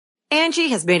Angie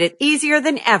has made it easier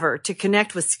than ever to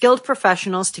connect with skilled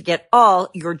professionals to get all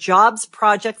your jobs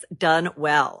projects done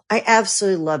well. I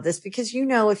absolutely love this because,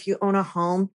 if you own a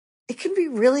home, it can be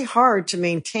really hard to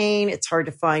maintain. It's hard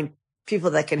to find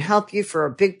people that can help you for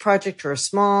a big project or a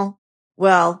small.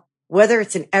 Well, whether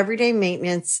it's in everyday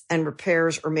maintenance and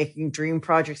repairs or making dream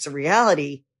projects a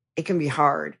reality, it can be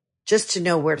hard just to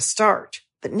know where to start.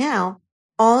 But now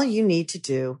all you need to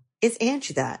do is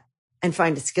Angie that and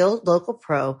find a skilled local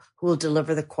pro who will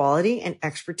deliver the quality and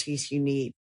expertise you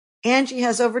need. Angie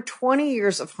has over 20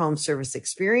 years of home service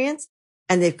experience,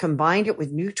 and they've combined it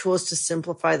with new tools to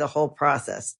simplify the whole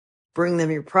process. Bring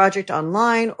them your project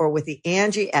online or with the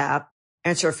Angie app,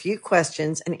 answer a few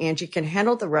questions, and Angie can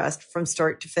handle the rest from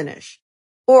start to finish.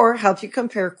 Or help you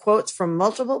compare quotes from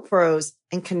multiple pros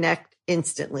and connect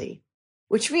instantly,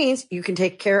 which means you can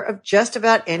take care of just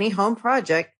about any home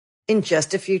project in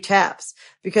just a few taps.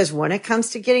 Because when it comes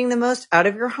to getting the most out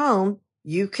of your home,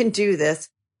 you can do this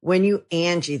when you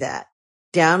Angie that.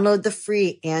 Download the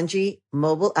free Angie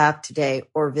mobile app today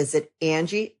or visit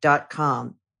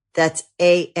Angie.com. That's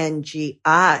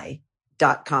ANGI.com.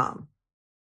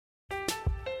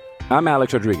 I'm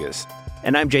Alex Rodriguez.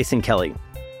 And I'm Jason Kelly.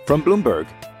 From Bloomberg,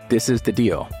 this is The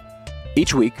Deal.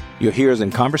 Each week, you'll hear us in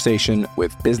conversation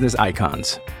with business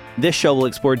icons. This show will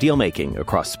explore deal-making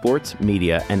across sports,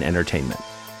 media, and entertainment.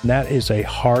 That is a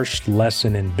harsh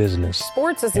lesson in business.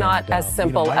 Sports is not as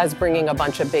simple as bringing a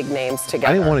bunch of big names together.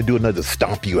 I didn't want to do another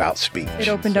stomp you out speech. It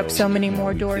opened up so many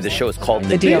more doors. The show is called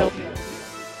The Deal.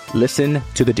 Listen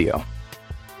to The Deal.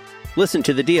 Listen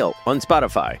to The Deal on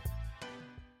Spotify.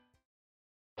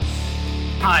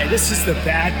 Hi, this is the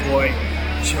bad boy,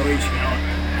 Joey Janela,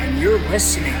 and you're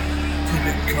listening to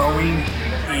the Going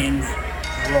in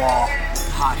Raw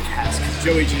podcast.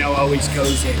 Joey Janela always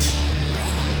goes in.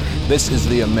 This is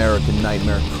the American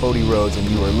Nightmare, Cody Rhodes, and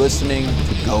you are listening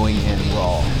to Going in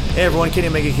Raw. Hey everyone, Kenny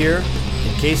Omega here.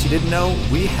 In case you didn't know,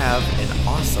 we have an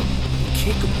awesome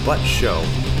kick butt show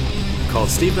called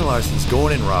Stephen Larson's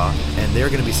Going in Raw, and they're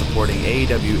going to be supporting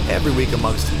AEW every week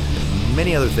amongst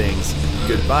many other things.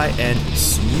 Goodbye and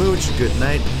smooch. Good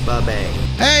night. Bye-bye.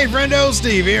 Hey, friendo,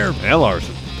 Steve here. And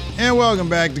Larson. And welcome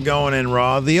back to Going in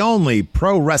Raw, the only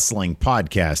pro wrestling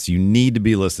podcast you need to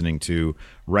be listening to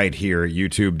right here at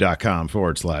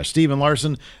youtube.com/Stephen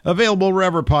Larson. Available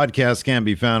wherever podcasts can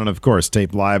be found. And, of course,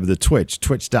 taped live at the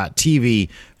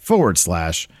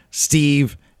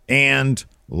twitch.tv/Steve and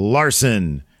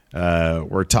Larson.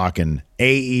 We're talking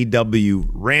AEW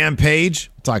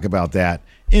Rampage. We'll talk about that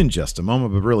in just a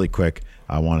moment. But really quick,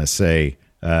 I want to say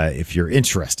if you're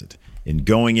interested in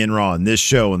Going in Raw in this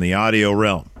show in the audio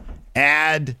realm,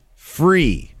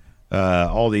 ad-free,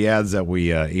 all the ads that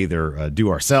we either do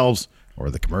ourselves or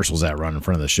the commercials that run in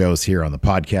front of the shows here on the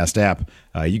podcast app,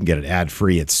 you can get it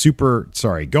ad-free at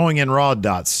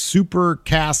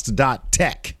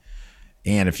goinginraw.supercast.tech.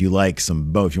 And if you like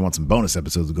if you want some bonus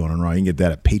episodes of Going in Raw, you can get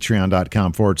that at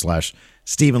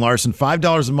patreon.com/Stephen Larson.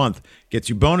 $5 a month gets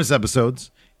you bonus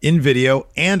episodes in video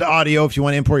and audio if you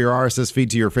want to import your RSS feed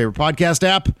to your favorite podcast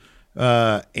app.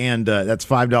 And that's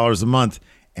 $5 a month.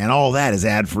 And all that is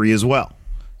ad-free as well.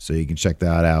 So you can check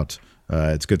that out.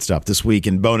 It's good stuff. This week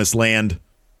in Bonus Land,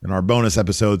 in our bonus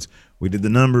episodes, we did The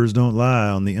Numbers Don't Lie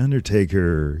on The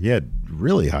Undertaker. He had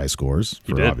really high scores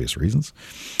for obvious reasons.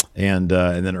 And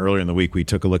then earlier in the week, we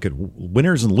took a look at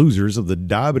winners and losers of the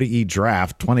WWE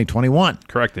Draft 2021.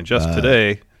 Correct. And just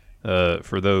today,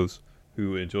 for those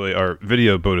who enjoy our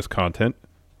video bonus content,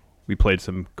 we played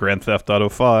some Grand Theft Auto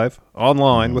 5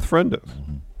 online with friendos.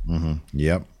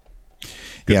 Yep.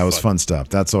 It was fun stuff.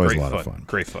 That's always a lot of fun.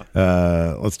 Great fun.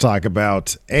 Let's talk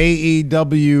about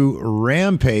AEW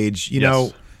Rampage. You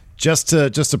know, just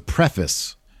to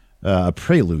preface, a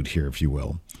prelude here, if you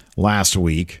will. Last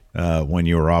week, when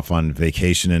you were off on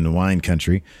vacation in the wine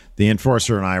country, the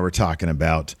Enforcer and I were talking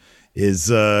about is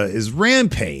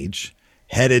Rampage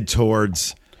headed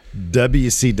towards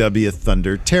WCW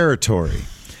Thunder territory?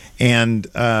 And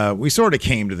we sort of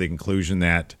came to the conclusion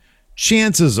that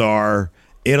chances are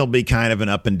it'll be kind of an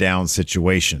up and down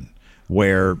situation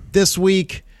where this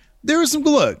week there was some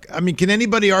look. I mean, can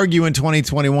anybody argue in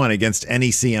 2021 against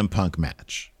any CM Punk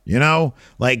match? You know,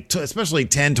 like especially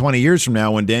 10, 20 years from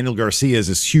now when Daniel Garcia is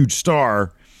this huge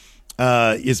star,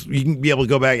 you can be able to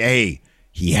go back. Hey,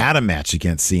 he had a match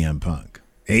against CM Punk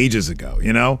ages ago,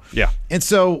 you know? Yeah. And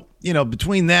so, you know,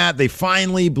 between that, they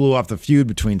finally blew off the feud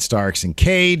between Starks and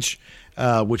Cage,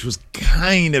 which was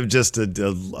kind of just a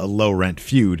low rent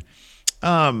feud.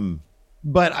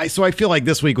 But I feel like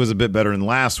this week was a bit better than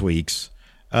last week's.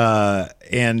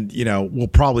 And, you know, we'll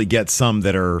probably get some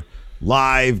that are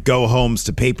live go-homes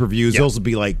to pay-per-views. Those will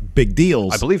be like big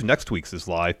deals. I believe next week's is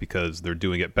live because they're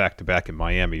doing it back-to-back in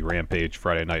Miami, Rampage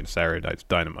Friday night and Saturday night's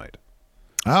Dynamite.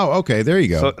 Oh, okay. There you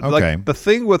go. So, okay. The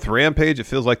thing with Rampage, it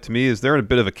feels like to me, is they're in a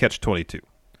bit of a catch-22.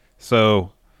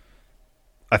 So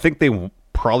I think they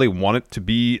probably want it to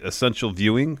be essential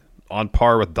viewing on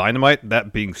par with Dynamite.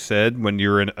 That being said, when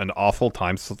you're in an awful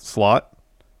time slot,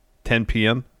 10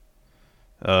 p.m.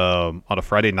 On a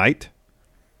Friday night,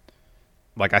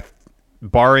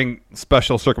 barring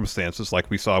special circumstances like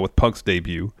we saw with Punk's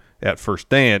debut at First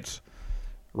Dance,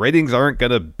 ratings aren't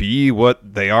going to be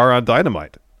what they are on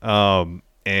Dynamite.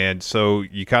 And so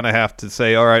you kind of have to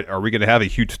say, all right, are we going to have a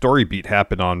huge story beat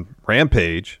happen on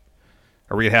Rampage?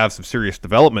 Are we going to have some serious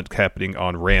development happening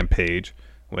on Rampage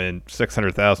when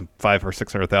 500,000 or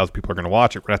 600,000 people are going to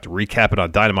watch it? We're going to have to recap it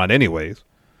on Dynamite anyways.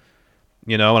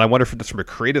 And I wonder if just from a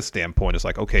creative standpoint, it's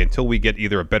like, okay, until we get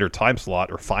either a better time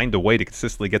slot or find a way to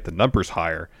consistently get the numbers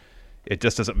higher, it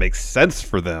just doesn't make sense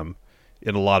for them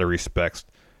in a lot of respects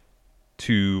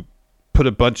to put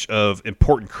a bunch of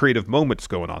important creative moments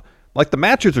going on. Like, the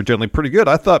matches are generally pretty good.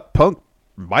 I thought Punk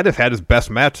might have had his best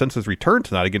match since his return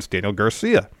tonight against Daniel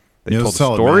Garcia. They told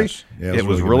the story. Yeah, it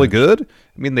was really good.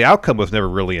 I mean, the outcome was never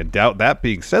really in doubt. That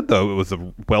being said, though, it was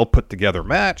a well put together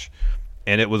match,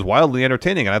 and it was wildly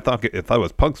entertaining. And I thought it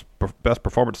was Punk's best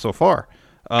performance so far.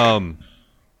 But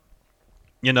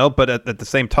at the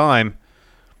same time,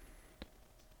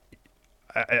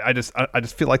 I just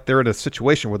feel like they're in a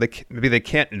situation where maybe they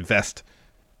can't invest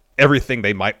everything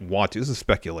they might want to. This is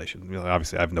speculation.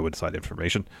 Obviously, I have no inside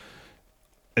information.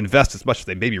 Invest as much as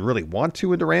they maybe really want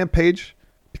to into Rampage,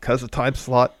 because the time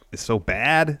slot is so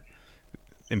bad,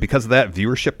 and because of that,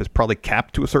 viewership is probably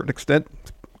capped to a certain extent,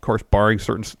 of course, barring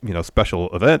certain special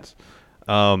events.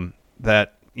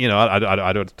 That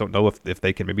I don't know if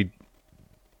they can maybe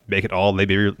make it all they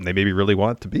maybe really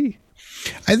want it to be.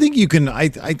 I think you can. I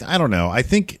don't know. I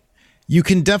think you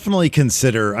can definitely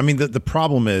consider. I mean, the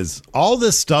problem is all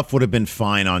this stuff would have been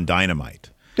fine on Dynamite.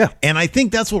 Yeah. And I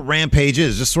think that's what Rampage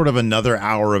is, just sort of another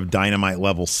hour of Dynamite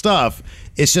level stuff.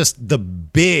 It's just the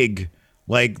big,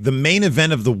 the main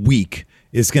event of the week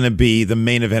is going to be the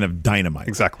main event of Dynamite.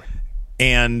 Exactly.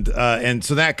 And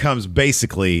so that comes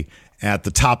basically at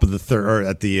the top of the third, or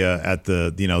at the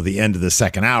the end of the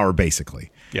second hour,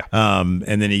 basically. Yeah.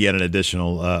 And then you get an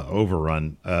additional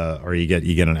overrun, or you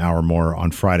get an hour more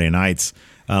on Friday nights,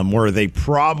 where they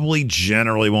probably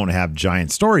generally won't have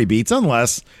giant story beats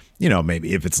unless,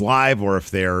 maybe if it's live or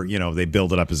if they're, they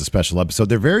build it up as a special episode.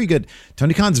 They're very good.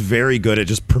 Tony Khan's very good at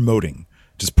just promoting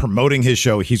his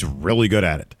show. He's really good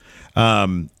at it.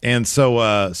 And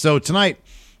so tonight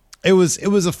it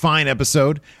was a fine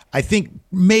episode. I think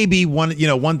maybe one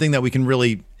thing that we can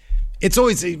really, it's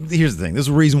always, here's the thing. This is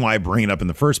the reason why I bring it up in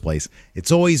the first place.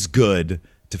 It's always good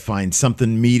to find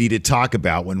something meaty to talk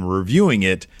about when we're reviewing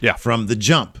it from the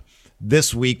jump.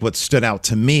 This week, what stood out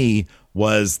to me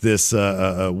was this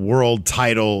world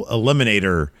title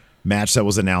Eliminator match that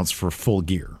was announced for Full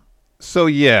Gear. So,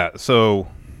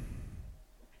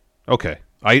 okay.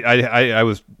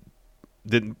 I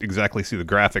didn't exactly see the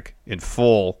graphic in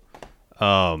full.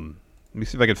 Let me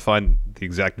see if I can find the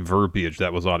exact verbiage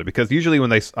that was on it, because usually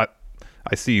when I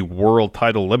see world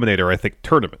title Eliminator, I think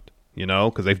tournament,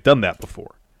 because they've done that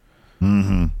before.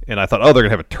 Mm-hmm. And I thought, they're going to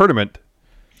have a tournament.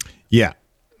 Yeah.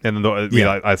 And then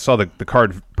I saw the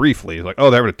card briefly. It's like,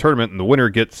 they're having a tournament, and the winner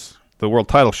gets the world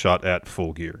title shot at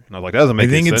Full Gear. And I was like, that doesn't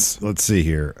make any sense. Let's see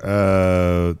here.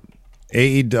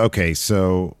 Okay,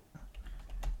 so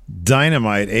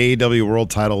Dynamite AEW World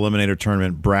Title Eliminator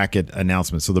Tournament bracket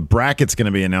announcement. So the bracket's going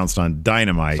to be announced on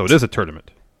Dynamite. So it is a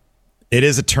tournament. It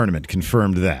is a tournament.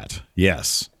 Confirmed that.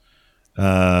 Yes.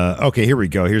 Okay, here we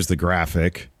go. Here's the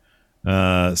graphic.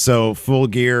 So Full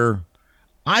Gear.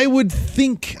 I would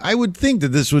think that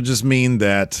this would just mean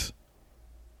that.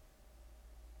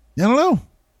 I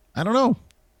don't know.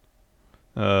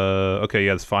 Okay,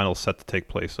 it's final set to take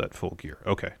place at Full Gear.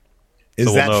 Okay.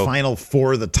 Is that final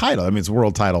for the title? I mean, it's a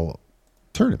world title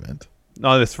tournament.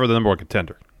 No, it's for the number one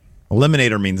contender.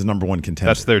 Eliminator means number one contender.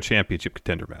 That's their championship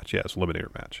contender match. Yeah, it's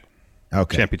Eliminator match.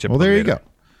 Okay. Championship. Well, there you Eliminator. go.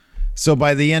 So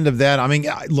by the end of that, I mean,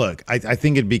 look, I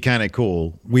think it'd be kind of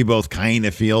cool. We both kind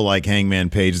of feel like Hangman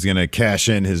Page is going to cash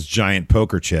in his giant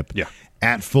poker chip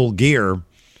at Full Gear.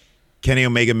 Kenny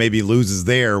Omega maybe loses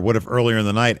there. What if earlier in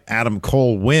the night, Adam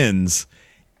Cole wins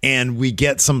and we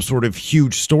get some sort of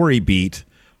huge story beat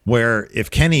where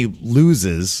if Kenny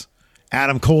loses,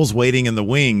 Adam Cole's waiting in the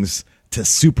wings to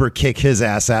super kick his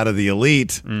ass out of the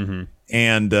Elite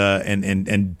and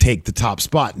take the top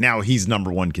spot. Now he's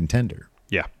number one contender.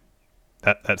 Yeah.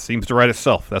 That seems to write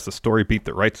itself. That's a story beat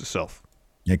that writes itself.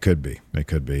 It could be. It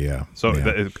could be, yeah. So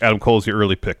yeah. Adam Cole's your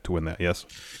early pick to win that, yes?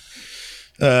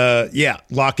 Yeah,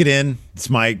 lock it in. It's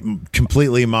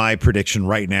completely my prediction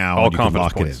right now. All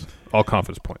confidence points. All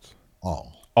confidence points.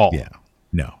 All. Yeah.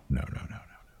 No.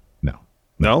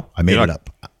 No? I made it up.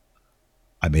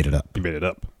 I made it up. You made it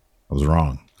up. I was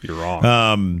wrong. You're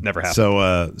wrong. Never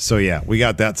happened. So yeah, we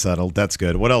got that settled. That's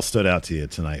good. What else stood out to you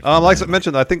tonight? Like I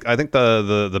mentioned, I think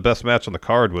the best match on the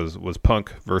card was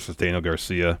Punk versus Daniel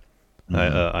Garcia.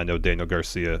 I know Daniel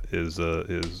Garcia is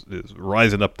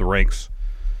rising up the ranks,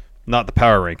 not the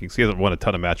power rankings. He hasn't won a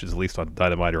ton of matches, at least on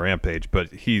Dynamite or Rampage,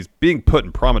 but he's being put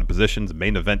in prominent positions,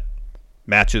 main event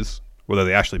matches, whether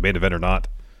they actually main event or not.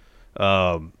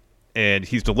 And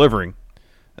he's delivering.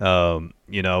 And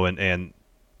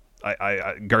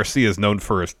Garcia is known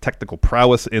for his technical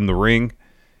prowess in the ring,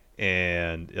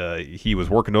 and he was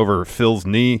working over Phil's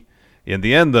knee. In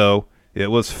the end, though, it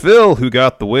was Phil who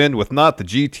got the win with not the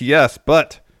GTS,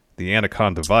 but the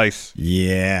Anaconda Vice.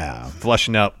 Yeah.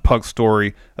 Fleshing out Punk's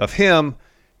story of him,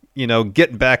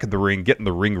 getting back in the ring, getting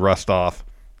the ring rust off,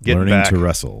 learning back to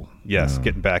wrestle. Yes,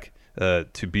 getting back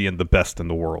to being the best in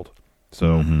the world.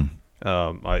 So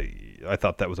I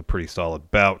thought that was a pretty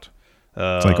solid bout.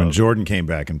 It's like when Jordan came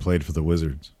back and played for the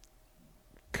Wizards.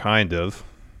 Kind of.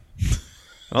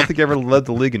 I don't think he ever led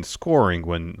the league in scoring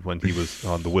when he was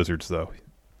on the Wizards, though.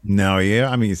 No, yeah.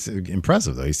 I mean, it's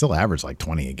impressive, though. He still averaged like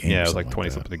 20 a game. Yeah, it was like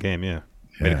 20-something a game, yeah.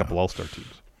 Made a couple All-Star teams.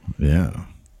 Yeah.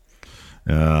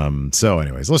 So,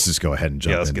 anyways, let's just go ahead and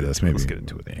jump into this. Maybe let's get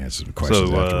into it. Answer some questions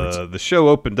afterwards. The show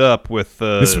opened up with...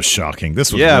 this was shocking.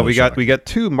 This was really shocking. We got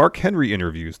 2 Mark Henry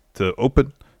interviews to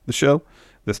open the show.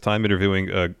 This time interviewing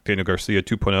Daniel Garcia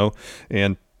 2.0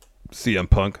 and CM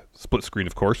Punk. Split screen,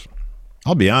 of course.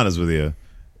 I'll be honest with you.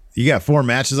 You got 4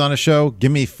 matches on a show.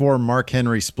 Give me 4 Mark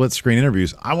Henry split screen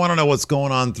interviews. I want to know what's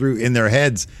going on in their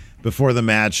heads before the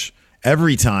match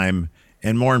every time.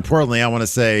 And more importantly, I want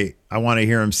to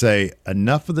hear him say,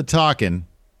 enough of the talking.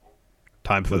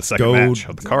 Time for the second match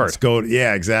of the card. Let's go.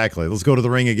 Yeah, exactly. Let's go to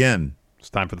the ring again. It's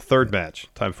time for the third match.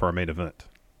 Time for our main event.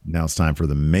 Now it's time for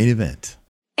the main event.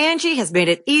 Angie has made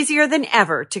it easier than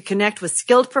ever to connect with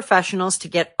skilled professionals to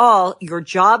get all your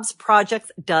jobs projects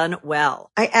done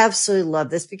well. I absolutely love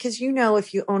this because,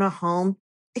 if you own a home,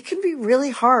 it can be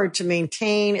really hard to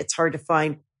maintain. It's hard to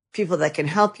find people that can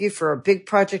help you for a big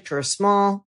project or a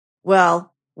small.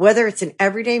 Well, whether it's in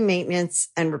everyday maintenance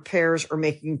and repairs or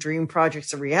making dream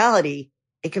projects a reality,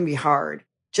 it can be hard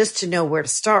just to know where to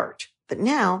start. But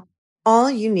now all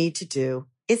you need to do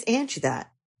is Angie that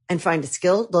and find a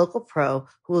skilled local pro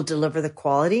who will deliver the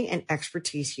quality and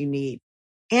expertise you need.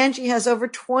 Angie has over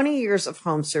 20 years of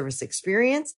home service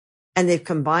experience, and they've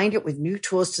combined it with new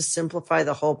tools to simplify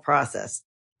the whole process.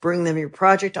 Bring them your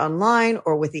project online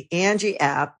or with the Angie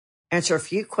app, answer a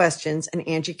few questions, and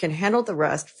Angie can handle the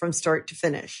rest from start to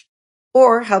finish.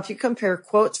 Or help you compare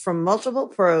quotes from multiple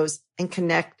pros and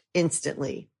connect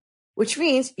instantly, which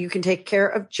means you can take care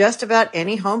of just about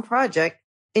any home project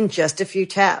in just a few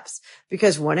taps.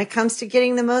 Because when it comes to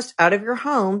getting the most out of your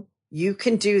home, you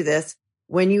can do this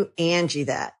when you Angie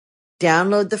that.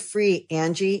 Download the free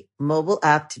Angie mobile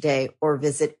app today or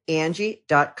visit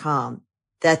Angie.com.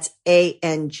 That's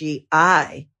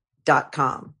ANGI.com.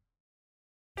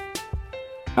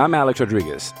 I'm Alex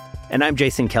Rodriguez. And I'm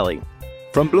Jason Kelly.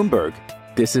 From Bloomberg,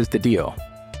 this is The Deal.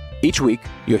 Each week,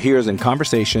 you'll hear us in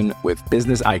conversation with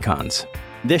business icons.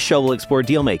 This show will explore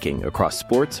deal-making across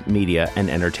sports, media, and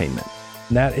entertainment.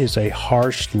 That is a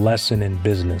harsh lesson in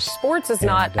business. Sports is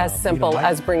not as simple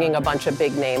as bringing a bunch of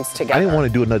big names together. I didn't want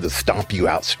to do another stomp you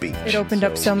out speech. It opened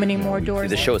up so many more doors.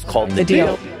 The show is called The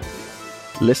Deal.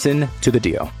 Listen to The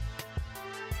Deal.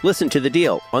 Listen to The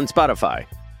Deal on Spotify.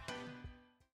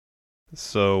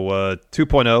 So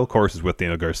 2.0, of course, is with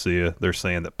Daniel Garcia. They're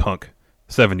saying that Punk,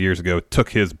 7 years ago, took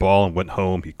his ball and went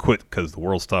home. He quit because the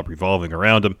world stopped revolving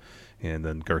around him. And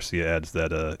then Garcia adds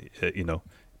that,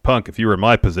 Punk, if you were in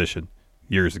my position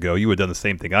years ago, you would have done the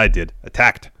same thing I did,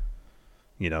 attacked,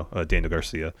 Daniel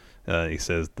Garcia. He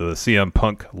says, the CM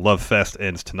Punk love fest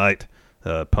ends tonight.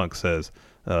 Punk says,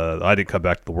 I didn't come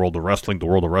back to the world of wrestling. The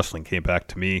world of wrestling came back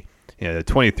to me. And a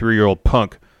 23-year-old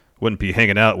Punk wouldn't be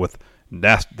hanging out with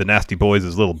the Nasty Boys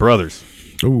as little brothers.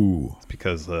 Ooh. It's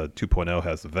because 2.0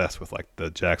 has the vest with like the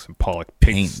Jackson Pollock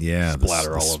paint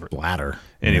splatter all over it. Splatter.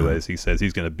 Anyways, he says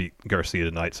he's going to beat Garcia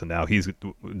tonight, so now he's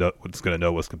going to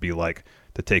know what's going to be like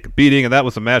to take a beating, and that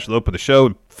was the match that opened the show,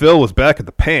 and Phil was back at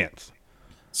the pants.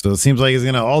 So it seems like he's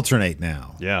going to alternate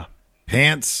now. Yeah.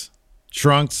 Pants,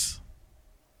 trunks,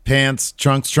 pants,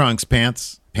 trunks, trunks,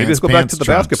 pants. Maybe let's go back to the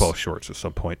basketball shorts at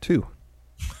some point, too.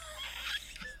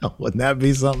 Wouldn't that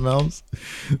be something else?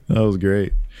 That was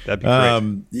great. That'd be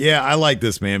great. Yeah, I like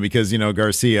this, man, because,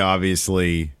 Garcia,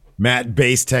 obviously,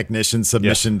 mat-based technician,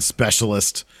 submission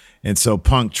specialist, and so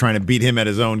Punk trying to beat him at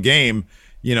his own game,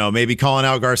 maybe calling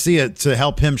out Garcia to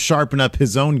help him sharpen up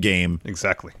his own game.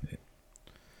 Exactly.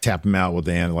 Tap him out with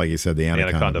like you said, the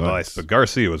Anaconda Vice. But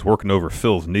Garcia was working over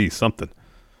Phil's knee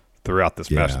throughout this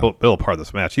match. Bill, part of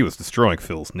this match, he was destroying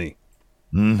Phil's knee.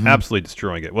 Mm-hmm. Absolutely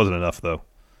destroying it. Wasn't enough, though.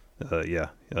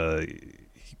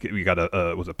 We got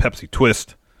was a Pepsi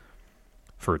twist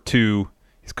for a 2.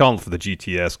 He's calling for the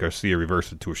GTS. Garcia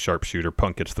reverses it to a sharpshooter.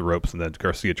 Punk gets the ropes, and then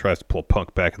Garcia tries to pull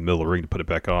Punk back in the middle of the ring to put it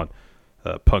back on.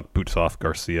 Punk boots off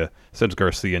Garcia, sends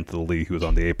Garcia into the lead, who was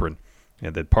on the apron.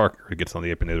 And then Parker gets on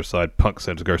the apron on the other side. Punk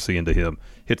sends Garcia into him,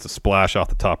 hits a splash off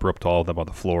the top rope to all of them on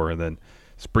the floor, and then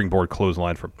springboard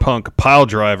clothesline from Punk, pile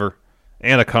driver,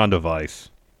 Anaconda Vice.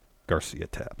 Garcia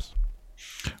taps.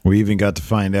 We even got to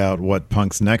find out what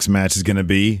Punk's next match is going to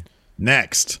be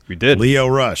next. We did. Leo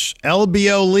Rush.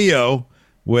 LBO Leo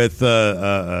with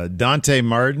Dante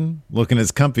Martin looking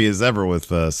as comfy as ever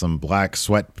with some black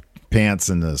sweatpants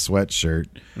and a sweatshirt,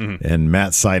 and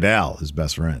Matt Sydal, his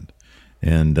best friend.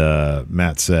 And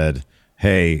Matt said,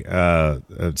 hey,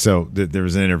 so there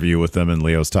was an interview with them, and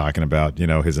Leo's talking about,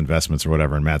 his investments or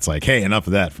whatever, and Matt's like, hey, enough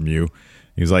of that from you.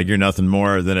 He's like, you're nothing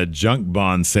more than a junk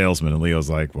bond salesman. And Leo's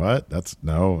like, what?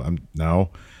 No. And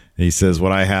he says,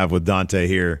 what I have with Dante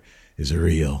here is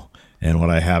real. And what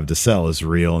I have to sell is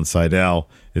real. And Sydal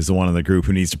is the one in the group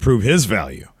who needs to prove his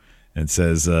value. And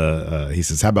says, he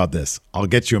says, how about this? I'll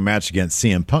get you a match against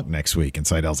CM Punk next week. And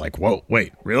Sydal's like, whoa,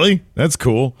 wait, really? That's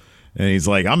cool. And he's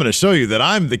like, I'm going to show you that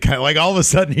I'm the kind. Like, all of a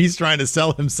sudden, he's trying to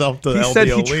sell himself to LBO Leo. He said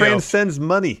he transcends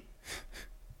money.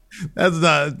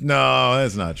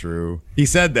 That's not true. He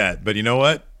said that, but you know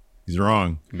what? He's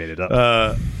wrong. He made it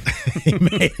up. He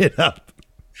made it up.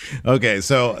 Okay,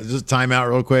 so just time out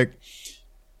real quick.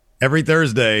 Every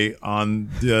Thursday on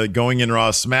Going In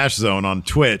Raw Smash Zone on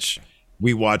Twitch,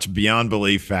 we watch Beyond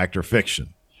Belief Fact or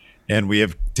Fiction. And we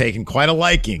have taken quite a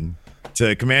liking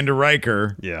to Commander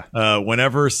Riker. Yeah.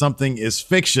 Whenever something is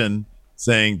fiction,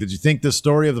 saying, did you think the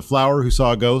story of the flower who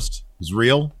saw a ghost was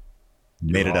real?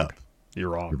 Made it up. You're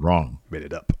wrong. You're wrong. Made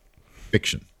it up.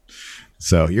 Fiction.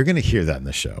 So you're going to hear that in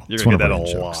the show. You're going to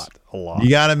hear that a lot. You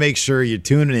got to make sure you're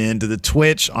tuning in to the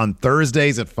Twitch on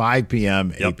Thursdays at 5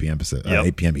 p.m., 8 p.m. Pacific,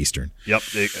 8 p.m. Eastern. Yep.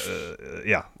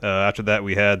 After that,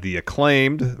 we had the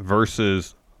Acclaimed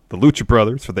versus the Lucha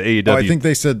Brothers for the AEW. Oh, I think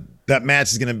they said that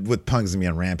match is going to, with Punk's going to be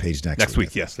on Rampage next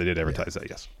week. Yes, they did advertise that,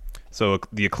 yes. So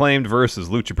the Acclaimed versus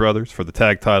Lucha Brothers for the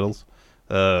tag titles.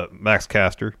 Max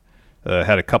Caster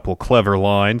had a couple clever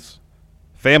lines.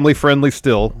 Family-friendly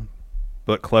still,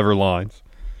 but clever lines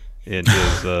in his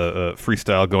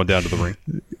freestyle going down to the ring.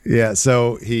 Yeah,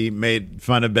 so he made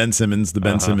fun of Ben Simmons, the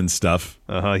Ben Simmons stuff.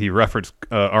 He referenced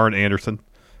Arn Anderson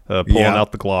pulling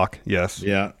out the Glock. Yes.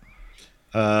 Yeah.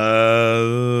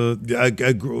 Was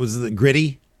it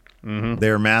Gritty? Mm-hmm.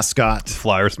 Their mascot.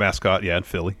 Flyers mascot, in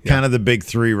Philly. Yeah. Kind of the big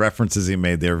 3 references he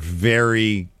made. They're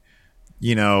very,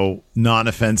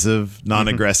 non-offensive,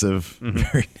 non-aggressive,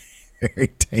 very, very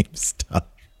tame stuff.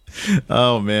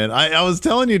 Oh, man. I was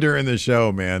telling you during the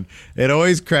show, man, it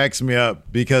always cracks me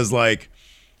up because,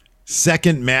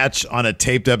 second match on a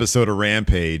taped episode of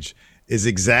Rampage is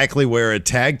exactly where a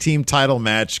tag team title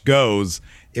match goes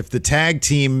if the tag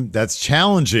team that's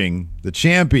challenging the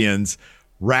champions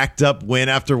racked up win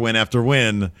after win after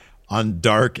win on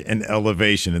Dark and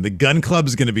Elevation. And the Gun Club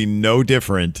is going to be no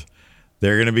different.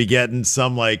 They're going to be getting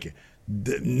some,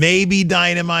 maybe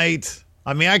Dynamite.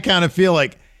 I mean, I kind of feel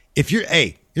like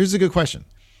here's a good question.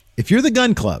 If you're the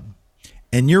Gun Club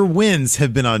and your wins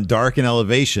have been on Dark and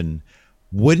Elevation,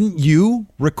 wouldn't you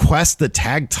request the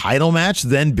tag title match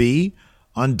then be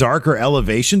on Dark or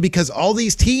Elevation? Because all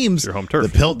these teams, your home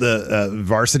turf, the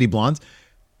Varsity Blondes,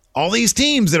 all these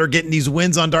teams that are getting these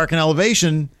wins on Dark and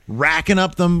Elevation, racking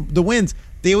up the wins,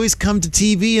 they always come to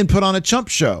TV and put on a chump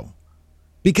show.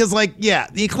 Because,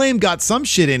 the Acclaim got some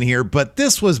shit in here, but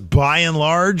this was by and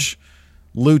large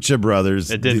Lucha Brothers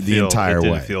the entire way.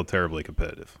 It didn't feel terribly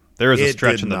competitive. There was a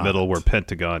stretch in the middle where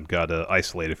Pentagon got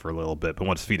isolated for a little bit, but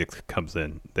once Phoenix comes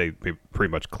in, they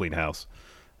pretty much clean house.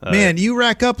 Man, you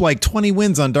rack up 20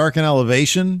 wins on Dark and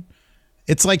Elevation.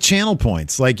 It's like channel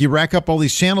points. You rack up all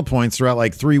these channel points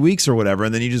throughout 3 weeks or whatever,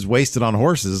 and then you just waste it on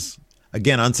horses.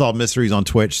 Again, Unsolved Mysteries on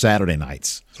Twitch Saturday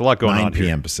nights. There's a lot going on 9 p.m.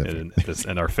 here Pacific.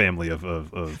 and our family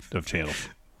of channels.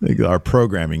 Our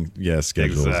programming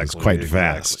schedule is quite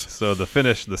vast. So the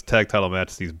finish, this tag title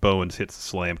match, these Bowens hits the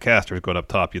slam. Caster's going up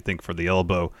top. You think for the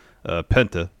elbow.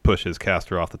 Penta pushes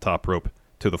Caster off the top rope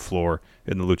to the floor,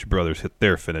 and the Lucha Brothers hit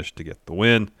their finish to get the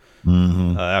win.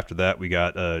 After that, we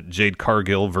got Jade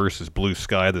Cargill versus Blue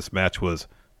Sky. This match was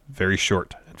very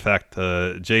short. In fact,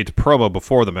 Jade's promo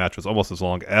before the match was almost as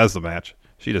long as the match.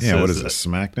 She just says, what is this,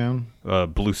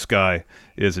 SmackDown? Blue Sky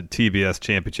is a TBS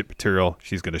championship material.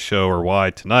 She's going to show her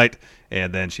why tonight.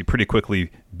 And then she pretty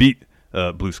quickly beat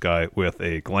Blue Sky with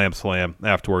a glam slam.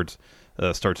 Afterwards,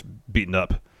 starts beating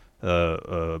up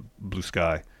Blue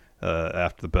Sky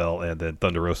after the bell. And then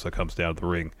Thunder Rosa comes down to the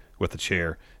ring with a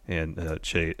chair, and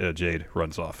Jade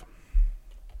runs off.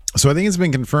 So I think it's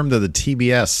been confirmed that the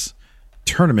TBS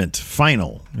tournament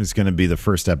final is going to be the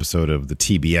first episode of the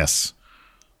TBS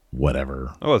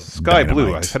whatever. Oh, it's Sky Dynamite.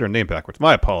 Blue. I had her name backwards.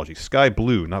 My apologies. Sky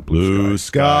Blue, not Blue Sky.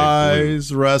 Skies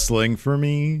Sky Blue. wrestling for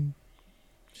me.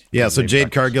 Yeah, so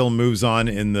Jade Cargill moves on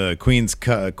in the Queen's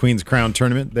Crown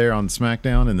tournament there on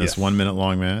SmackDown in this 1 minute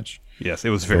long match. Yes, it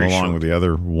was very short. Along with the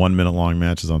other 1 minute long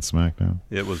matches on SmackDown.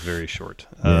 It was very short.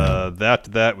 Yeah.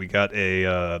 After that, we got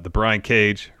the Brian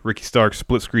Cage, Ricky Starks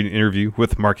split screen interview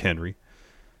with Mark Henry.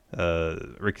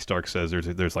 Ricky Starks says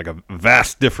there's like a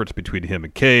vast difference between him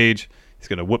and Cage. He's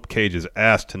going to whoop Cage's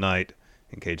ass tonight.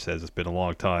 And Cage says it's been a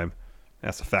long time.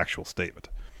 That's a factual statement.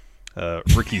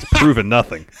 Ricky's proven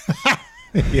nothing.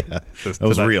 Yeah, that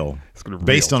was real.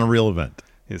 Based on a real event.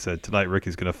 He said, tonight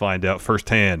Ricky's going to find out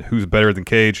firsthand who's better than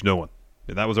Cage. No one.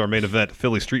 And that was our main event,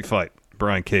 Philly Street Fight.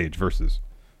 Brian Cage versus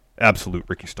absolute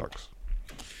Ricky Starks.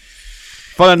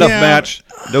 Fun enough match.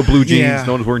 No blue jeans.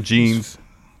 No one's wearing jeans.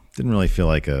 Didn't really feel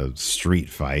like a street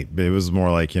fight, but it was more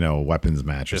like, a weapons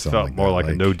match or something like that. It felt more like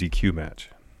a no DQ match.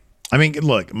 I mean,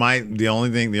 look, the only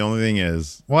thing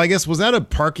is, well, I guess, was that a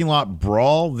parking lot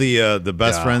brawl? The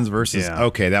best friends versus,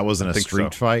 okay, that wasn't a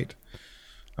street fight.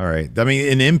 All right. I mean,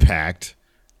 in Impact,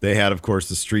 they had, of course,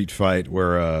 the street fight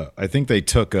where I think they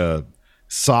took a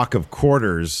sock of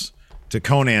quarters to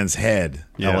Conan's head.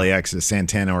 LAX,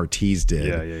 Santana Ortiz did.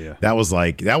 Yeah. That was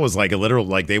like a literal,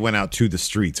 like they went out to the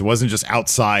streets. It wasn't just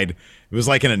outside. It was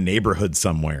like in a neighborhood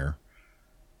somewhere.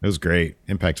 It was great.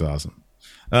 Impact's awesome.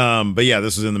 But yeah,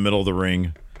 this was in the middle of the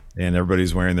ring, and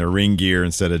everybody's wearing their ring gear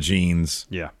instead of jeans.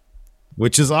 Yeah.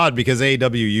 Which is odd because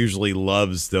AEW usually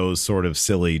loves those sort of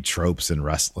silly tropes in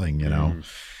wrestling,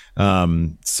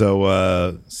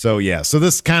 So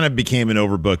this kind of became an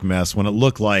overbooked mess when it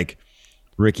looked like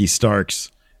Ricky Starks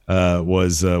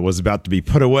was about to be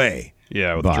put away.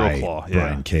 Yeah, with by Drill Claw.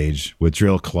 Brian Cage with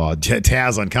Drill Claw.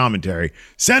 Taz on commentary.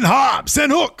 Send Hobbs,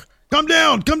 send Hook. Come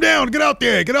down, get out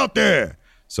there.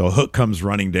 So Hook comes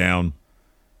running down.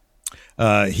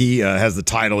 He has the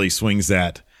title. He swings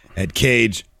that at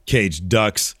Cage. Cage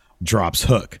ducks, drops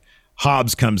Hook.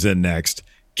 Hobbs comes in next.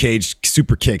 Cage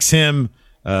super kicks him.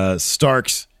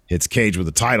 Starks hits Cage with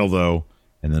the title, though,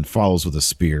 and then follows with a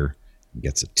spear and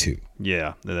gets a 2.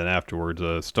 Yeah, and then afterwards,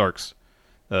 Starks,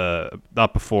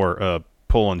 not before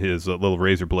pulling his little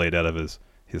razor blade out of his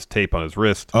tape on his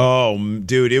wrist. Oh,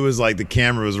 dude, it was like the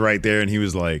camera was right there, and he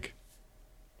was like,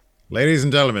 ladies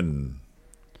and gentlemen,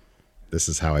 this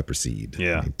is how I proceed.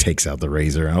 Yeah. He takes out the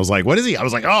razor. And I was like, what is he? I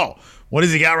was like, oh, what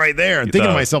has he got right there? And thinking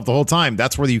to myself the whole time,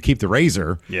 that's where you keep the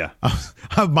razor. Yeah.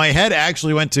 My head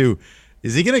actually went to,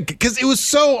 is he going to, because it was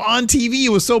so on TV, it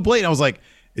was so blatant. I was like,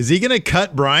 is he going to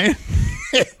cut Brian?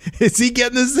 Is he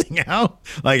getting this thing out?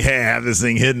 Like, hey, I have this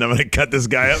thing hidden. I'm going to cut this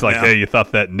guy up. It's like, now. hey, you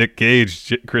thought that Nick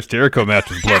Gage, Chris Jericho match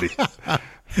was bloody.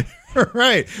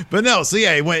 Right. But no, so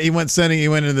yeah, he went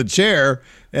in the chair,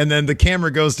 and then the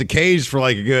camera goes to Cage for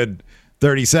like a good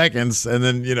 30 seconds, and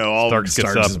then, all Starks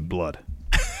gets up in blood.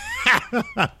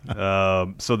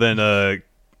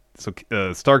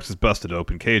 So Starks is busted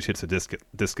open. Cage hits a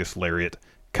discus lariat,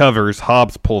 covers.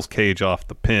 Hobbs pulls Cage off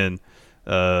the pin,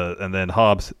 and then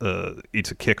Hobbs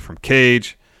eats a kick from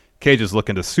Cage. Cage is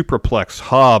looking to superplex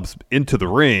Hobbs into the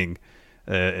ring.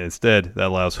 Instead, that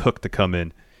allows Hook to come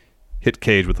in, hit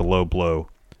Cage with a low blow.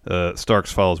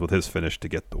 Starks follows with his finish to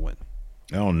get the win.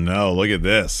 Oh no! Look at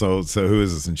this. So who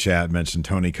is this in chat? Mentioned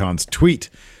Tony Khan's tweet.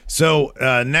 So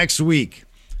next week,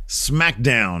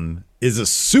 SmackDown is a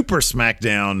Super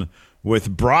SmackDown with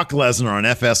Brock Lesnar on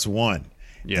FS1,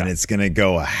 and it's gonna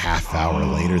go a half hour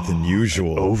later than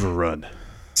usual. Overrun.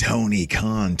 Tony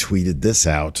Khan tweeted this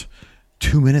out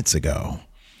 2 minutes ago.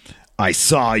 I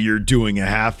saw you're doing a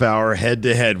half hour head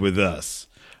to head with us.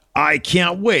 I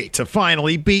can't wait to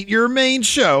finally beat your main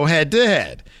show head to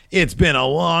head. It's been a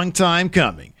long time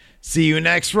coming. See you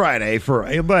next Friday for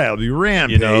AEW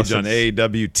Rampage on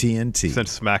AEW TNT.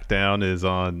 Since SmackDown is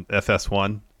on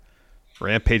FS1,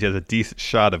 Rampage has a decent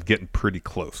shot of getting pretty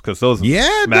close because those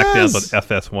SmackDowns on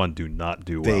FS1 do not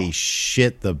do well. They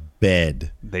shit the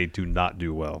bed. They do not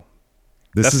do well.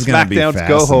 This is going to be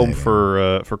fascinating. SmackDown's go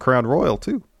home for Crown Royal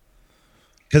too.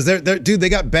 Because they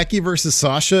got Becky versus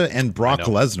Sasha and Brock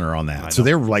Lesnar on that. So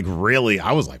they're like really,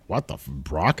 I was like, what the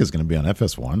Brock is going to be on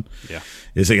FS1? Yeah.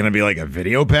 Is it going to be like a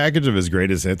video package of his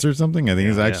greatest hits or something? I think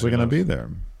he's actually going to be there.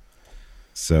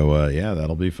 So,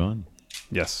 that'll be fun.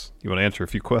 Yes. You want to answer a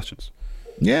few questions?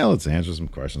 Yeah, let's answer some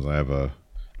questions. I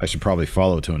should probably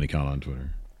follow Tony Khan on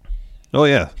Twitter. Oh,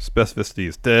 yeah. Specificity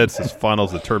is dead. Says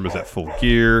finals, the term is at Full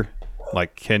Gear,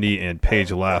 like Kenny and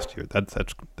Paige last year. That's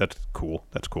cool.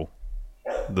 That's cool.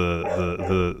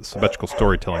 The symmetrical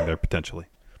storytelling there potentially.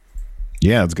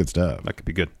 Yeah, it's good stuff. That could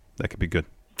be good.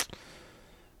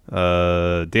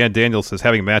 Dan Daniels says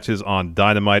having matches on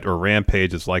Dynamite or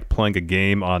Rampage is like playing a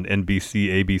game on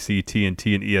NBC, ABC,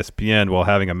 TNT, and ESPN, while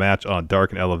having a match on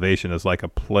Dark and Elevation is like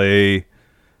playing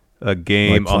a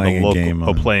game on a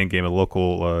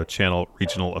local channel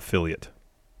regional affiliate.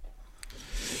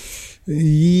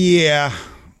 Yeah.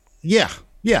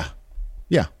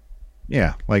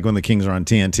 Like when the Kings are on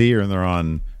TNT or they're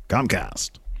on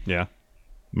Comcast. Yeah.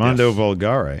 Mondo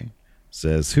Vulgare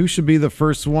says, who should be the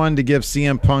first one to give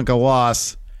CM Punk a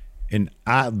loss in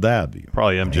AEW?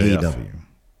 Probably MJF. AEW.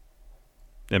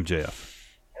 MJF.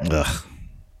 Ugh.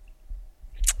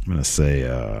 I'm going to say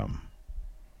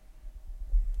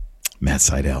Matt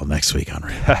Sydal next week on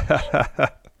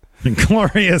Rampage.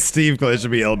 Glorious Steve Clay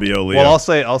should be LBO Leo. Well, I'll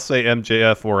say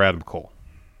MJF or Adam Cole.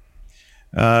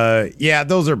 Yeah,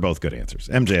 those are both good answers.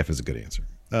 MJF is a good answer.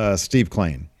 Steve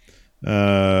Klain.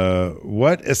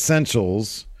 What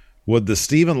essentials would the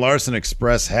Steven Larson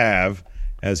Express have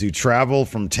as you travel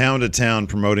from town to town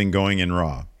promoting Going in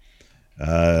Raw?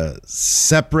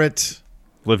 Separate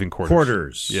living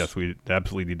quarters. Yes, we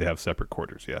absolutely need to have separate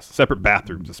quarters. Yes, separate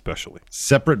bathrooms especially.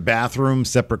 Separate bathrooms,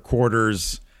 separate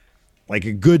quarters, like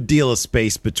a good deal of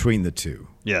space between the two.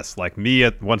 Yes, like me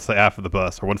at one side of the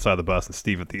bus and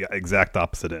Steve at the exact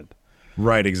opposite end.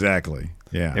 Right, exactly.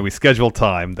 Yeah. And we schedule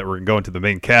time that we're going to the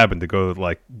main cabin to go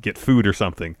like get food or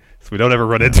something, so we don't ever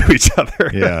run into each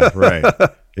other. Yeah, right.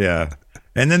 Yeah.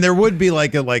 And then there would be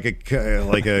like a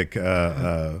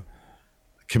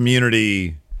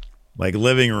community like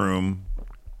living room,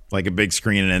 like a big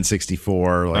screen, an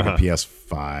N64, like a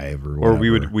PS5 or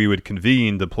whatever. Or we would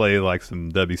convene to play like some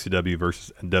WCW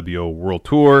versus NWO World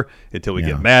Tour until we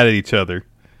get mad at each other.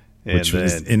 Which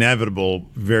is inevitable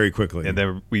very quickly. And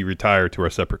then we retire to our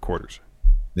separate quarters.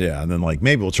 Yeah, and then like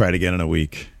maybe we'll try it again in a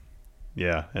week.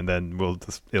 Yeah, and then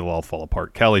it'll all fall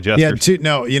apart. Callie Jester.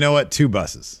 Yeah, you know what? 2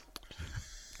 buses.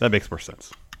 That makes more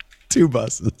sense. 2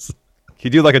 buses. Can you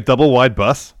do like a double wide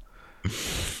bus?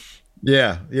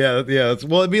 Yeah.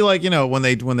 Well, it'd be like, when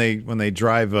they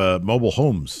drive mobile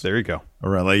homes. There you go.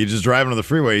 Around, like you just drive on the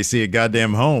freeway, you see a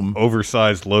goddamn home.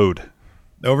 Oversized load,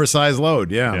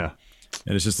 yeah.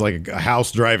 And it's just like a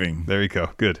house driving. There you go.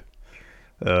 Good.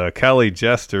 Callie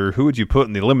Jester, who would you put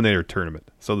in the Eliminator tournament?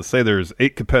 So to say there's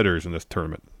 8 competitors in this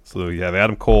tournament. So you have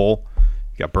Adam Cole,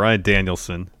 you got Bryan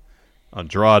Danielson,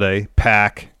 Andrade,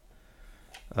 Pac,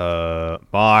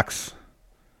 Mox,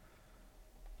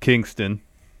 Kingston,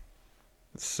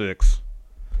 6.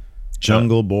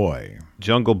 Jungle Boy,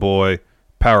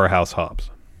 Powerhouse Hobbs.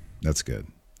 That's good.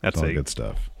 That's all good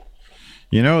stuff.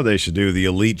 They should do, the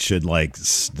Elite should like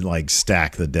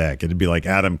stack the deck. It'd be like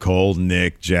Adam Cole,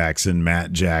 Nick Jackson,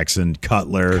 Matt Jackson,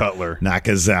 Cutler,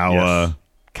 Nakazawa, yes.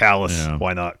 Callis. Yeah.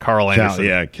 Why not? Carl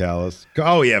Anderson. Callis.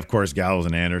 Oh yeah, of course, Gallows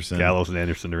and Anderson.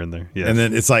 Are in there. Yes. And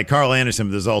then it's like Carl Anderson,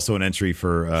 but there's also an entry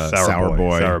for Sour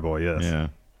Boy. Sour Boy, yes.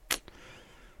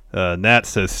 Yeah. Nat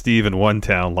says Steve in one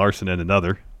town, Larson in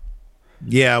another.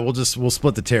 Yeah, we'll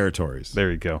split the territories.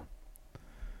 There you go.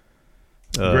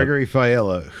 Gregory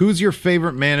Fiella, who's your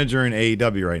favorite manager in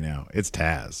AEW right now? It's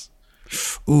Taz.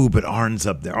 Ooh, but Arn's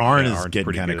up there. Arn's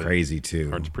getting kind of crazy too.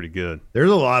 Arn's pretty good. There's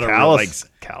a lot of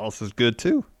Callis is good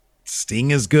too.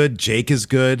 Sting is good. Jake is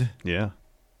good. Yeah.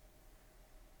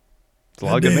 It's a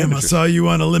lot of good managers. I saw you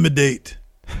on Eliminate.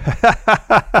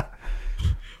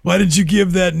 Why did you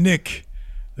give that Nick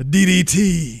a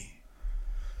DDT?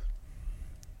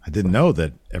 I didn't know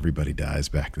that everybody dies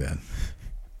back then.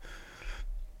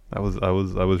 I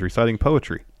was reciting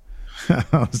poetry. I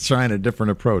was trying a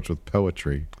different approach with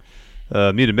poetry.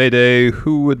 Muted Mayday,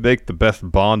 who would make the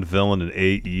best Bond villain in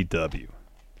AEW?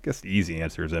 I guess the easy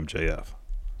answer is MJF.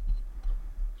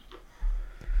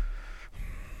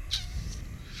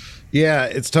 Yeah,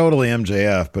 it's totally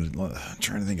MJF, but I'm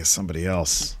trying to think of somebody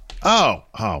else. Oh,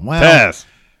 well.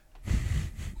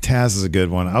 Taz is a good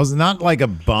one. I was not like a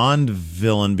Bond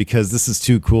villain because this is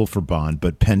too cool for Bond,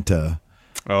 but Penta.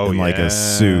 Oh, in like a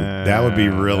suit. That would be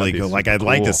really cool. Like, I'd cool.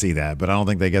 like to see that, but I don't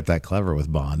think they get that clever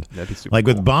with Bond. That'd be super like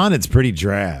cool. with Bond, it's pretty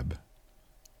drab.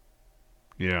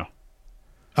 Yeah.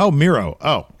 Oh, Miro.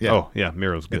 Oh, yeah. Oh, yeah.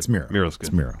 Miro's good. It's Miro. Miro's good.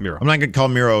 It's Miro. I'm not going to call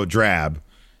Miro drab.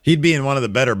 He'd be in one of the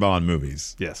better Bond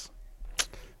movies. Yes.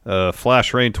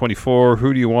 Flash Rain 24.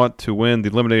 Who do you want to win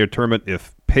the Eliminator tournament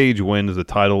if Page wins the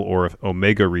title or if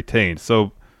Omega retains?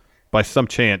 So, by some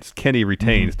chance, Kenny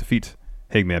retains, defeats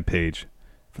Hangman Page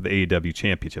for the AEW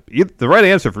Championship. The right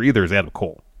answer for either is Adam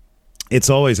Cole.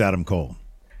 It's always Adam Cole.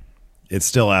 It's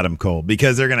still Adam Cole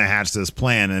because they're going to hatch this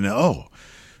plan and,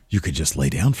 you could just lay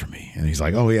down for me. And he's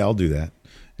like, oh, yeah, I'll do that.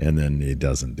 And then he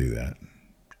doesn't do that.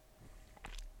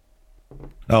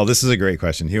 Oh, this is a great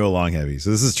question. Hugh Long Heavy.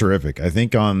 So this is terrific. I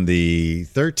think on the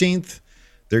 13th,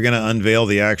 they're going to unveil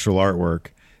the actual artwork.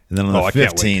 And then on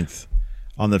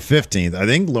the 15th, I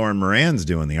think Lauren Moran's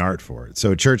doing the art for it.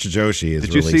 So Church of Joshi is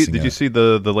releasing Did you see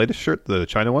the latest shirt, the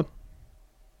China one?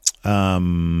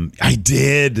 I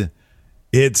did.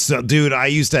 It's dude, I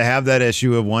used to have that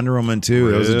issue of Wonder Woman too.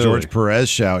 Really? It was a George Perez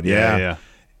shout. Yeah.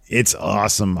 It's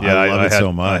awesome. Yeah, I love it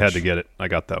so much. I had to get it. I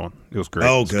got that one. It was great.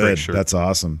 Oh, good. Great shirt. That's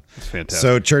awesome. It's fantastic.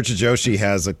 So Church of Joshi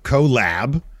has a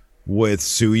collab with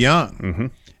Su Yung. Mm-hmm.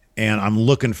 And I'm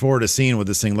looking forward to seeing what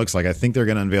this thing looks like. I think they're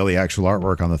going to unveil the actual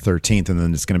artwork on the 13th, and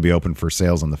then it's going to be open for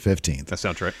sales on the 15th. That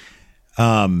sounds right.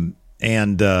 But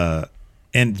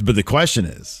the question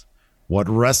is, what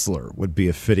wrestler would be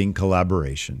a fitting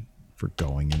collaboration for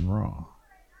Going in Raw?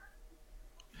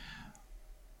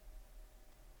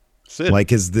 Sid.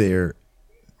 Like, is there?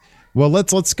 Well,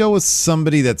 let's go with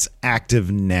somebody that's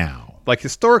active now. Like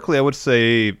historically, I would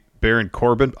say Baron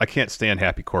Corbin. I can't stand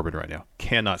Happy Corbin right now.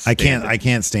 Cannot stand him. I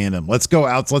can't stand him. Let's go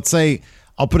out. Let's say,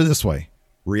 I'll put it this way,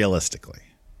 realistically.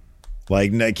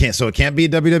 Like, it can't be a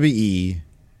WWE.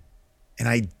 And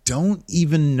I don't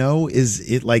even know, is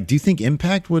it like, do you think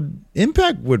Impact would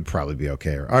probably be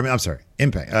okay? I'm sorry,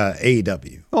 Impact,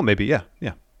 AEW. Oh, maybe, yeah.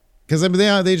 Because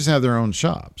they just have their own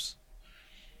shops.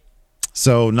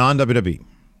 So non-WWE.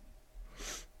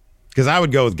 Because I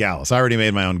would go with Gallus. I already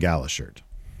made my own Gallus shirt.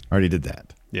 I already did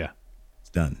that. Yeah.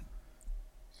 It's done.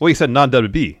 Well, you said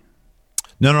non-WWE.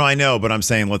 No, I know, but I'm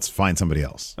saying let's find somebody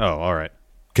else. Oh, all right.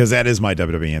 Because that is my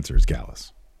WWE answer, is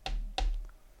Gallus.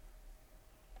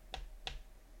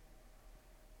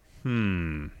 I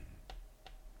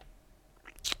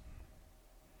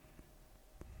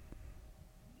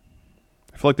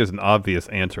feel like there's an obvious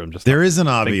answer. There is an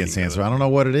obvious answer. I don't know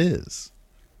what it is.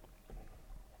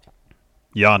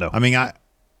 Yano. I mean,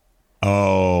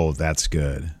 oh, that's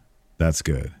good. That's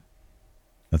good.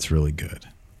 That's really good.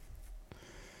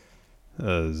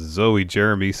 Zoe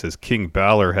Jeremy says King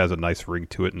Balor has a nice ring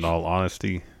to it, in all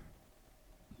honesty.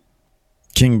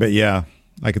 Yeah,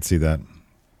 I could see that.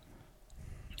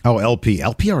 Oh, LP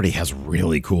already has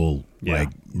really cool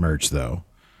merch though.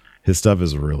 His stuff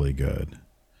is really good.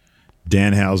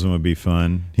 Danhausen would be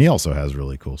fun. He also has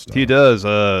really cool stuff. He does.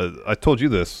 I told you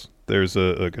this. There's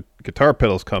a guitar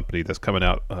pedals company that's coming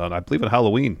out, I believe, on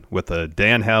Halloween with a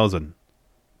Danhausen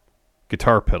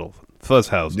guitar pedal,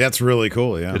 Fuzzhausen. That's really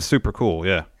cool. Yeah, it's super cool.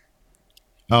 Yeah.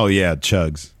 Oh yeah,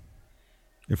 Chugs.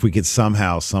 If we could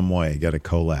somehow, some way, get a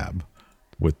collab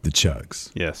with the Chugs.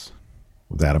 Yes.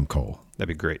 With Adam Cole. That'd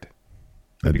be great.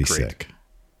 That'd be great. Sick.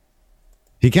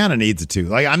 He kind of needs it too.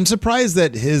 Like, I'm surprised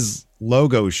that his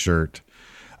logo shirt.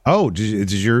 Oh,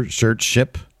 did your shirt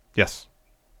ship? Yes.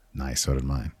 Nice. So did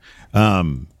mine.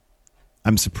 I'm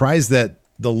surprised that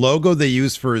the logo they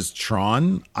used for his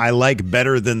Tron, I like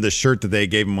better than the shirt that they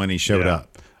gave him when he showed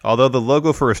up. Although the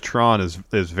logo for his Tron is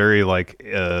very like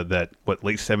that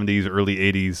late 70s, early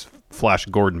 80s Flash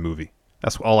Gordon movie.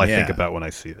 That's all I think about when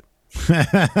I see it.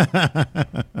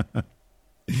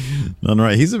 No,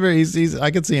 right. He's I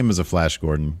could see him as a Flash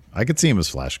Gordon. I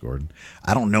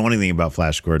don't know anything about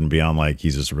Flash Gordon beyond like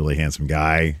he's just a really handsome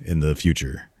guy in the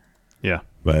future. Yeah.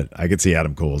 But I could see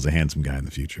Adam Cole as a handsome guy in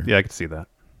the future. Yeah, I could see that.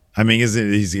 I mean, is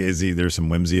he there's some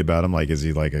whimsy about him? Like, is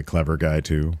he like a clever guy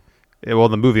too? Yeah, well,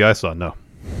 in the movie I saw, no.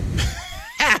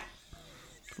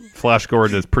 Flash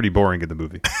Gordon is pretty boring in the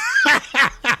movie.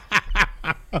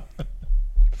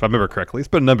 If I remember correctly. It's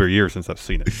been a number of years since I've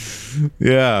seen it.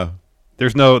 Yeah.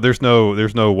 There's no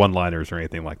one-liners or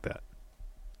anything like that.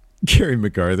 Gary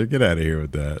MacArthur, get out of here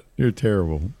with that. You're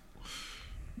terrible.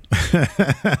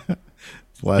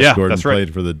 Flash Gordon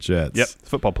played for the Jets. Yep,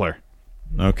 football player.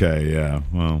 Okay, yeah.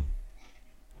 Well,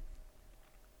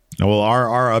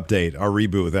 our update, our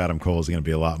reboot with Adam Cole is going to be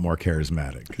a lot more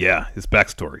charismatic. Yeah, his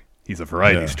backstory. He's a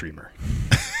variety streamer.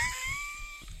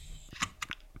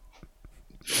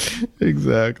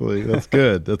 Exactly. That's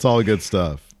good. That's all good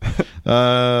stuff.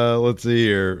 Let's see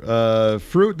here.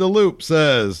 Fruit the Loop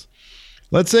says,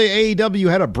 let's say AEW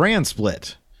had a brand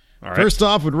split. All right. First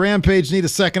off, would Rampage need a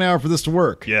second hour for this to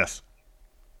work? Yes.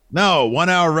 No, 1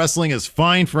 hour wrestling is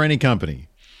fine for any company.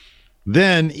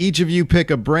 Then each of you pick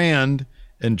a brand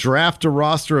and draft a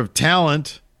roster of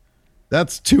talent.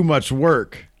 That's too much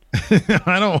work.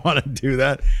 I don't want to do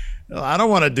that.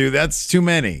 It's too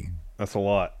many. That's a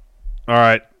lot. All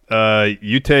right.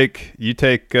 You take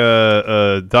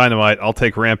Dynamite. I'll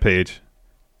take Rampage.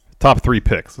 Top 3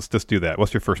 picks. Let's just do that.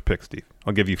 What's your first pick, Steve?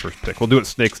 I'll give you first pick. We'll do it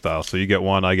snake style. So you get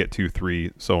 1, I get 2,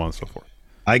 3, so on and so forth.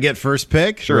 I get first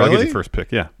pick? Sure, really? I'll give you first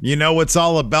pick, yeah. You know it's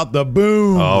all about the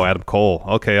boom. Oh, Adam Cole.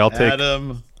 Okay, I'll take...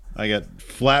 Adam, I got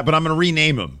flat, but I'm going to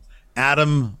rename him.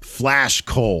 Adam Flash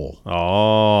Cole.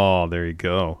 Oh, there you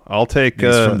go. I'll take...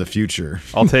 He's from the future.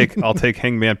 I'll take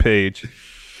Hangman Page.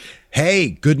 Hey,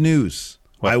 good news.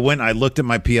 What? I looked at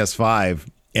my PS5,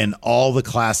 and all the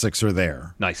classics are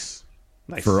there. Nice.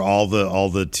 For all the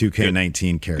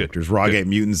 2K19 characters. Rawgate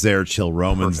Mutant's there, Chill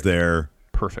Roman's there.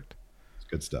 Perfect. It's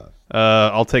good stuff.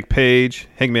 I'll take Page,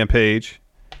 Hangman Page.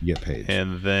 You get Page.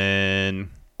 And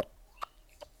then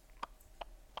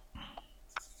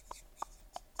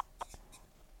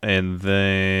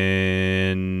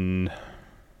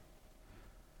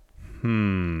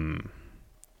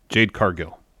Jade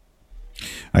Cargill.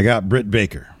 I got Britt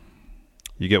Baker.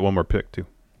 You get 1 more pick too.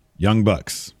 Young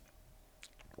Bucks.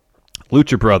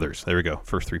 Lucha Brothers. There we go.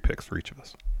 First 3 picks for each of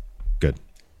us. Good.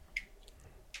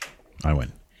 I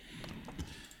win.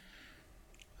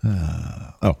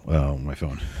 My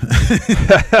phone.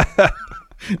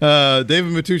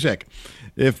 David Matuszek.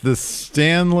 If the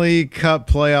Stanley Cup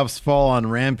playoffs fall on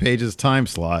Rampage's time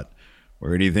slot,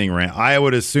 where do you think I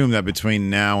would assume that between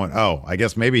now and... I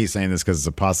guess maybe he's saying this because it's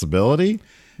a possibility.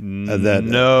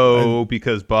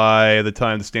 Because by the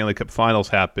time the Stanley Cup Finals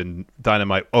happen,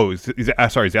 Dynamite. He's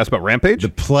asked about Rampage. The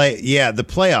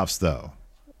playoffs though.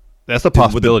 That's a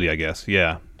possibility, I guess.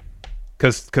 Yeah,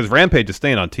 because Rampage is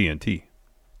staying on TNT.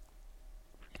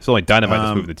 It's only Dynamite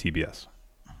that's moving to TBS.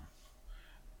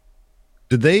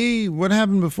 Did they? What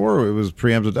happened before it was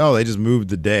preempted? Oh, they just moved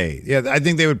the day. Yeah, I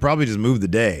think they would probably just move the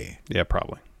day. Yeah,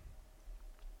 probably.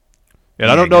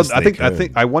 And I don't know.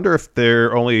 I wonder if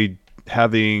they're only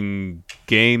having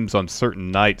games on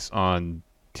certain nights on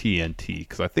TNT,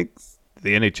 because I think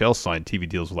the NHL signed TV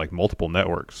deals with like multiple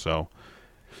networks, so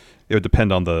it would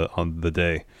depend on the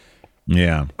day.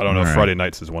 Yeah, I don't know if Friday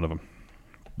nights is one of them.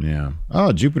 Yeah.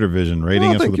 Oh, Jupiter Vision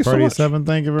rating us with a party of 7.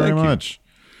 Thank you very much.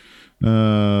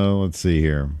 Let's see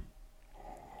here.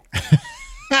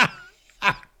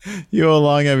 Yo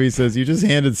Longheavy says, you just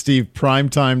handed Steve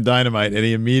primetime Dynamite and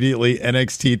he immediately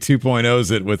NXT 2.0's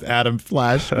it with Adam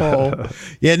Flash Cole.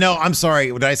 Yeah, no, I'm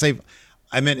sorry. What did I say?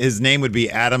 I meant his name would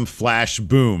be Adam Flash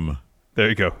Boom. There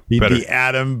you go. He'd be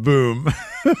Adam Boom.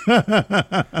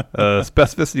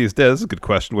 Specificity is dead. This is a good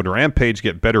question. Would Rampage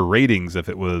get better ratings if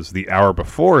it was the hour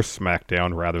before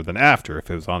SmackDown rather than after,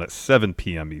 if it was on at 7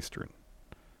 p.m. Eastern?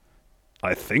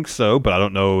 I think so, but I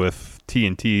don't know if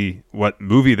TNT, what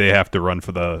movie they have to run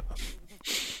for the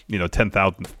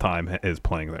 10,000th time is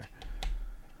playing there.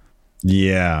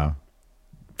 Yeah.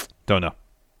 Don't know.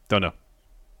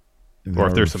 Or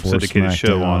if there's some syndicated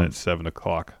show on at 7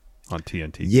 o'clock on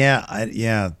TNT. Yeah,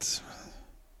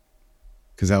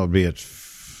 because that would be at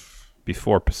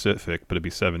before Pacific, but it'd be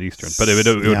 7 Eastern. But it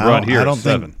would run here at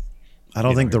 7. I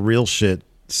don't think the real shit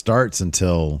starts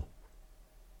until...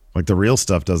 Like the real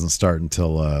stuff doesn't start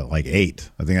until 8.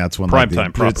 I think that's when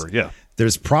primetime proper. Yeah,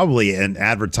 there's probably an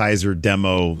advertiser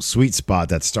demo sweet spot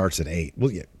that starts at 8.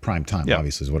 Well, yeah, prime time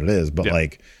obviously is what it is, but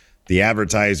the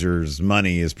advertiser's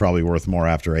money is probably worth more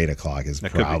after 8 o'clock. Is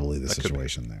probably the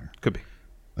situation there. Could be.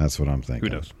 That's what I'm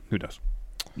thinking. Who knows?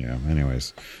 Yeah.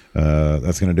 Anyways,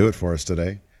 that's going to do it for us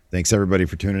today. Thanks everybody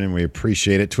for tuning in. We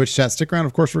appreciate it. Twitch chat, stick around.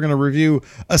 Of course, we're going to review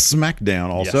a SmackDown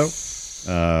also. Yes.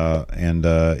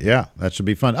 That should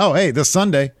be fun. Oh, hey, this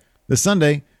Sunday,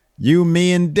 you,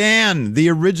 me, and Dan, the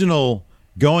original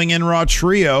Going In Raw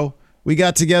trio, we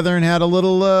got together and had a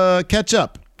little catch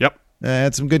up. Yep.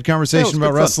 Had some good conversation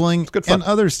about wrestling and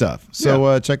other stuff.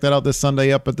 So check that out this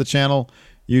Sunday up at the channel,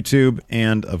 YouTube,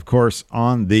 and of course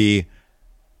on the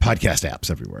podcast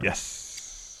apps everywhere.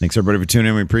 Yes. Thanks everybody for tuning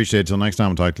in. We appreciate it. Till next time,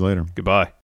 we'll talk to you later.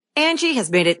 Goodbye. Angie has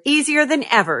made it easier than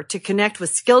ever to connect with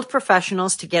skilled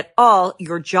professionals to get all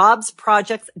your jobs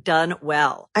projects done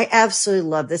well. I absolutely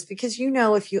love this because,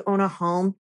 if you own a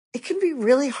home, it can be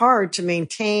really hard to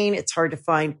maintain. It's hard to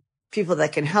find people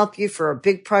that can help you for a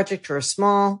big project or a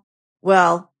small.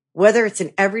 Well, whether it's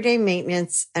in everyday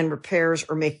maintenance and repairs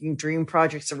or making dream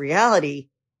projects a reality,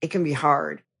 it can be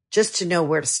hard just to know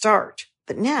where to start.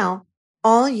 But now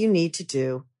all you need to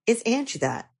do is Angie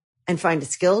that. And find a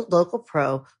skilled local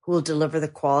pro who will deliver the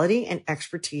quality and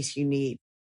expertise you need.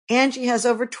 Angie has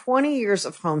over 20 years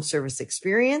of home service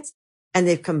experience, and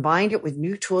they've combined it with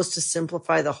new tools to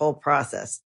simplify the whole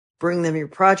process. Bring them your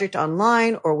project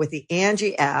online or with the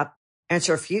Angie app.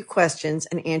 Answer a few questions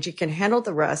and Angie can handle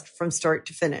the rest from start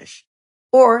to finish.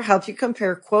 Or help you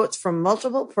compare quotes from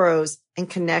multiple pros and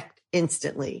connect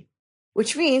instantly.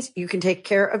 Which means you can take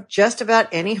care of just about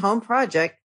any home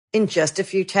project in just a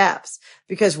few taps.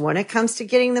 Because when it comes to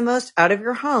getting the most out of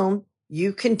your home,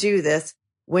 you can do this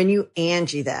when you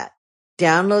Angie that.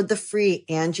 Download the free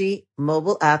Angie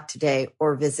mobile app today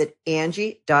or visit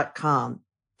Angie.com.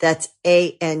 That's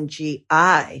ANGI.com.